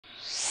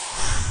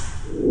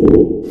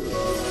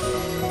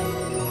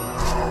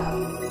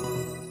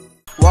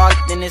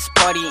Walked in this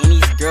party and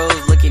these girls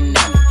looking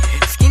at me.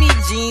 Skinny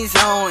jeans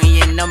on and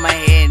you know my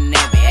head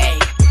nappy.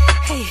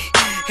 Hey, hey,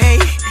 hey,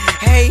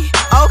 hey,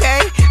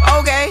 okay,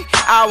 okay.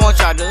 I want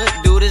y'all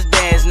to do this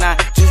dance now.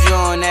 Juju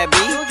on that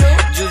beat,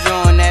 juju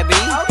on that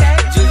beat,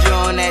 juju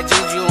on that,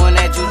 juju on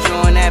that, juju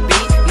on that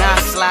beat. Now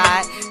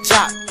slide,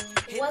 chop.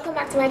 Welcome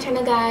back to my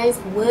channel, guys.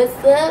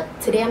 What's up?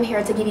 Today I'm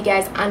here to give you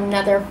guys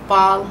another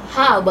fall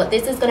haul, but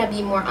this is gonna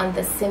be more on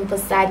the simple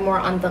side, more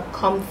on the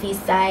comfy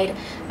side.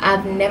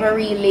 I've never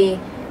really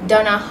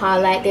done a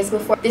haul like this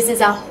before. This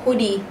is a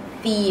hoodie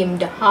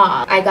themed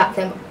haul. I got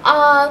them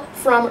all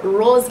from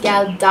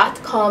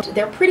rosegal.com.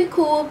 They're pretty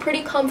cool,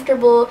 pretty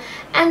comfortable,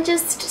 and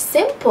just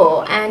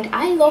simple. And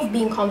I love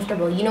being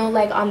comfortable, you know,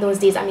 like on those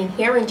days. I mean,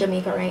 here in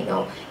Jamaica right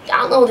now,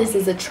 y'all know this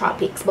is the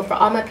tropics, but for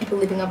all my people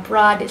living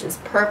abroad, this is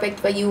perfect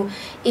for you.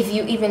 If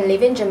you even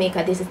live in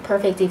Jamaica, this is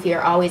perfect if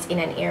you're always in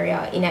an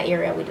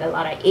area with a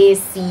lot of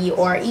AC,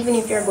 or even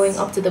if you're going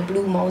up to the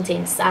Blue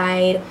Mountain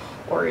side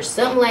or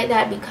something like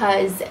that,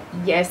 because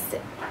yes,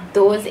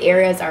 those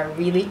areas are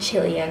really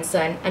chilly and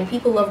sun, and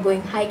people love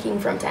going hiking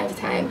from time to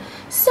time.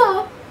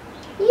 So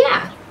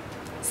yeah,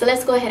 so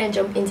let's go ahead and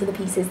jump into the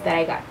pieces that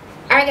I got.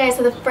 All right, guys,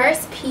 so the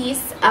first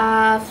piece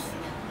of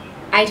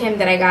item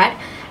that I got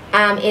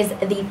is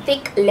the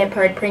thick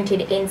leopard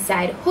printed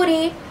inside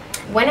hoodie.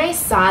 When I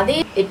saw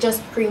this, it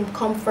just screamed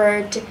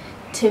comfort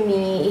to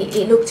me.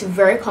 It looked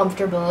very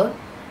comfortable,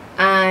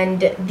 and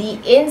the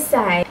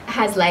inside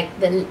has like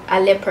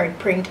a leopard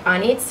print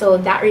on it, so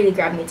that really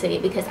grabbed me to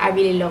it because I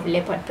really love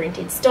leopard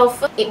printed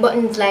stuff. It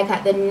buttons like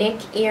at the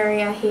neck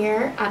area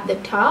here at the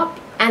top,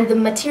 and the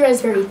material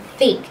is very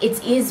thick.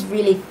 It is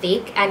really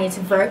thick and it's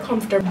very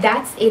comfortable.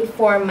 That's it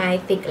for my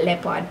thick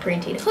leopard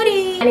printed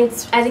hoodie, and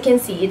it's, as you can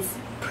see, it's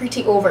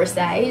pretty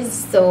oversized,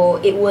 so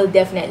it will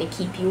definitely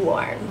keep you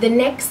warm. The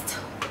next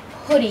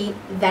hoodie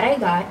that I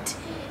got,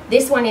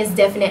 this one is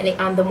definitely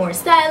on the more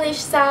stylish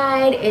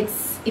side.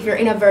 It's, if you're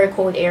in a very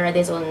cold area,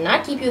 this will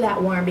not keep you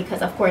that warm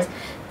because of course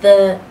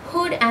the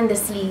hood and the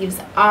sleeves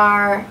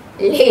are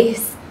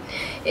laced.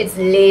 It's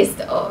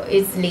laced, oh,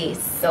 it's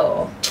laced,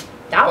 so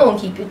that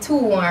won't keep you too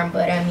warm,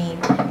 but I mean,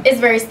 it's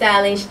very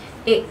stylish.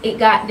 It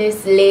got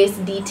this lace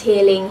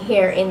detailing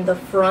here in the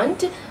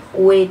front,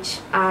 which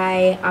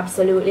I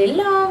absolutely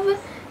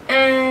love.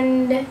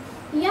 And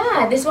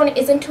yeah, this one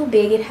isn't too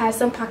big. It has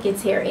some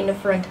pockets here in the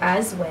front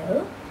as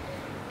well.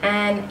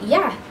 And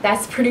yeah,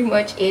 that's pretty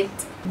much it.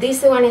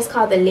 This one is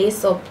called the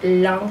lace up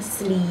long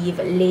sleeve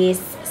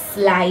lace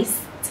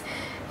sliced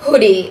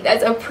hoodie.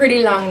 That's a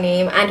pretty long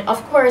name. And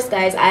of course,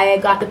 guys, I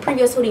got the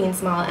previous hoodie in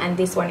small and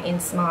this one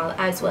in small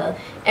as well.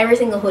 Every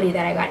single hoodie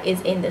that I got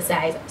is in the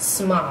size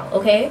small,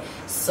 okay?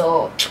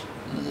 So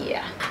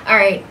yeah. All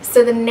right,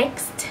 so the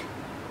next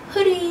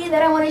hoodie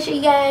that I want to show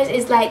you guys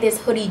is like this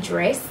hoodie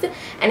dress,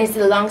 and it's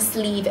the long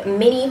sleeve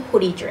mini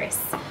hoodie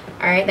dress.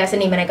 All right, that's the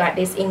name, and I got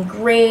this in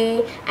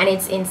gray and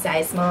it's in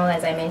size small,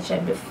 as I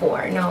mentioned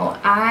before. Now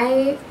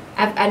I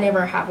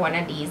never have one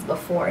of these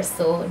before,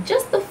 so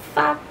just the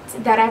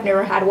fact that I've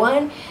never had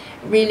one,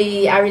 I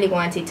really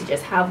wanted to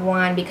just have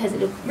one because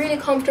it looked really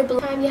comfortable.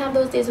 You have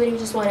those days where you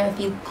just want to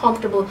feel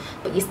comfortable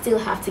but you still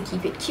have to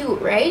keep it cute,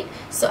 right?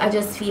 So I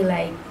just feel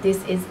like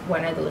this is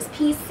one of those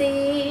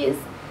pieces.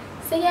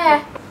 So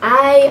yeah,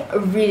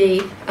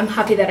 I'm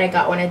happy that I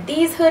got one of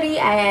these hoodie.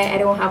 I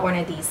don't have one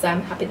of these, so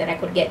I'm happy that I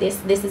could get this.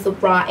 This is a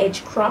raw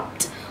edge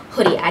cropped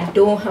hoodie. I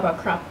don't have a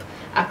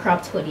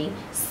cropped hoodie,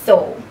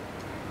 so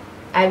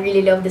I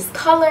really love this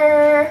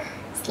color.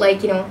 It's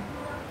like, you know,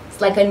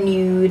 it's like a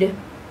nude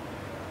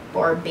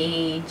or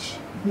beige,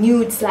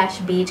 nude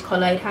 / beige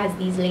color. It has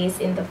these lace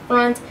in the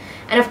front,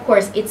 and of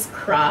course it's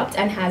cropped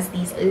and has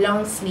these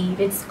long sleeve.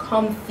 It's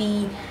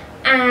comfy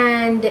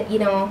and, you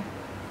know,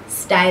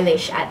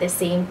 stylish at the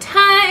same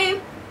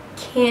time.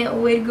 Can't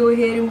wait to go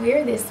ahead and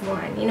wear this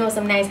one. You know,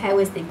 some nice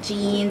high-waisted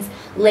jeans,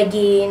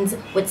 leggings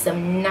with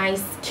some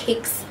nice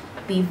kicks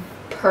be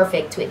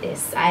perfect with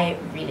this. I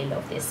really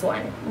love this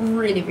one.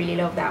 Really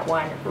love that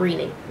one.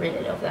 Really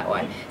love that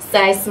one.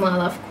 Size small,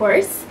 of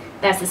course.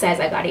 That's the size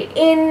I got it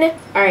in.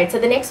 All right, so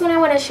the next one I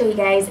want to show you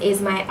guys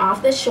is my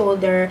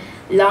off-the-shoulder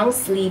long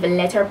sleeve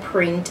letter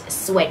print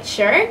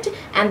sweatshirt,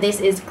 and this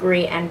is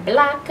gray and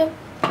black.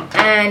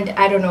 And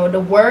I don't know, the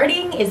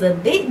wording is a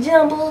bit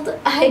jumbled.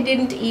 I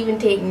didn't even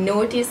take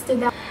notice to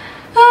that.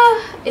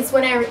 It's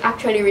when I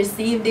actually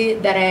received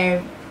it that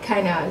I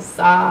kind of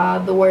saw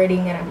the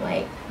wording and I'm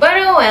like, but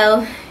oh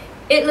well,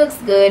 it looks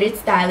good, it's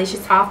stylish,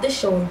 it's off the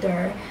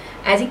shoulder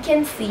as you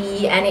can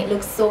see, and it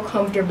looks so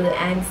comfortable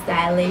and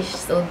stylish.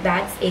 So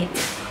that's it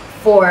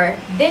for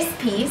this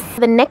piece.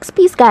 The next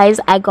piece, guys,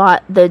 I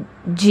got the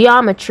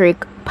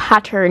geometric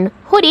pattern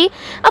hoodie,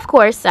 of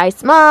course size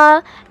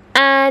small,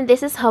 and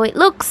this is how it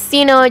looks.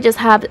 You know, just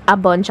have a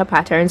bunch of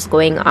patterns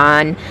going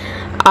on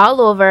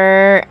all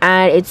over,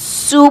 and it's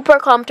super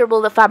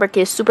comfortable. The fabric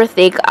is super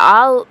thick.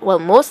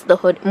 Most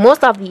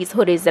of these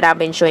hoodies that I've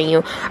been showing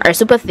you are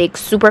super thick,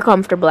 super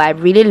comfortable. I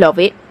really love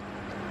it.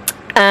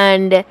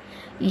 And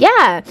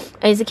yeah,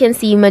 as you can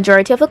see,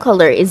 majority of the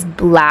color is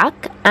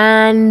black,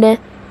 and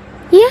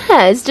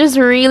yeah, it's just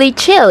really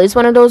chill. It's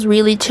one of those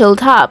really chill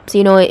tops,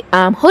 you know,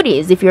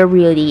 hoodies. If you're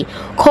really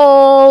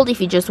cold,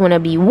 if you just want to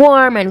be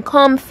warm and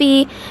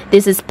comfy,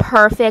 this is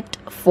perfect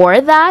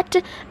for that.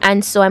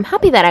 And so I'm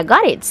happy that I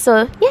got it.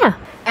 So yeah.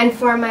 And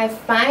for my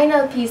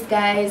final piece,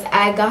 guys,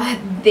 I got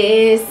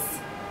this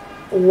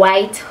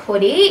white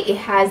hoodie. It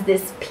has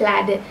this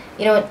plaid,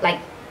 you know, like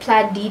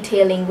plaid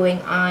detailing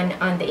going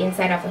on the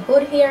inside of the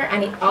hood here,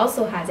 and it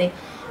also has it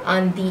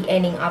on the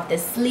ending of the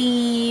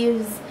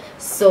sleeves.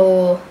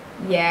 So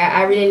yeah,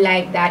 I really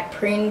like that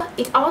print.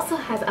 It also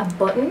has a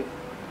button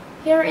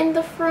here in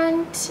the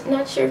front.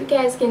 Not sure if you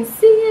guys can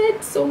see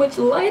it, so much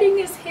lighting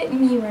is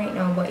hitting me right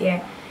now, but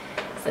yeah.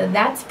 So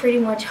that's pretty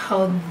much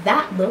how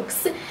that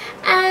looks,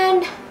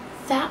 and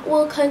that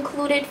will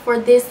conclude it for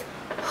this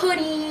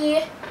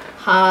hoodie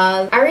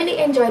haul. I really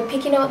enjoyed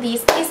picking out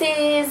these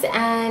pieces,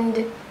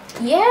 and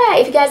yeah,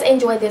 if you guys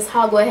enjoyed this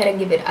haul, go ahead and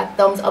give it a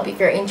thumbs up. If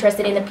you're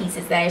interested in the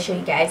pieces that I showed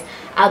you guys,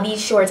 I'll be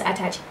sure to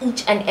attach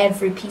each and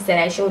every piece that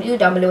I showed you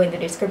down below in the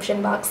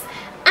description box,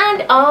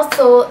 and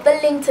also the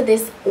link to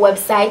this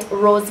website,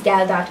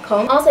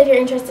 rosegal.com. Also, if you're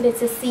interested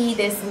to see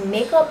this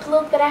makeup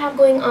look that I have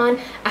going on,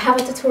 I have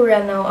a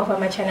tutorial now up on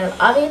my channel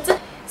of it,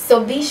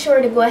 so be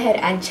sure to go ahead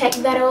and check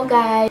that out,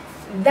 guys.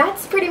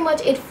 That's pretty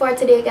much it for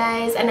today,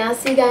 guys, and I'll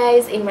see you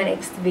guys in my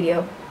next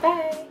video.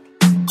 Bye.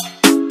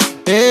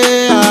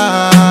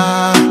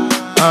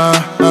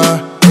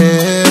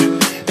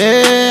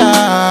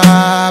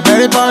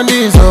 Berry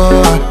Pondies,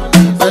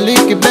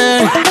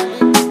 berry.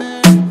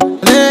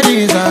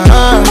 Ladies,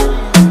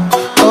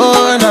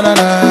 oh, na na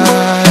na.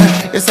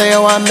 You say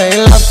you want me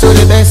love to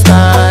the best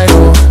time.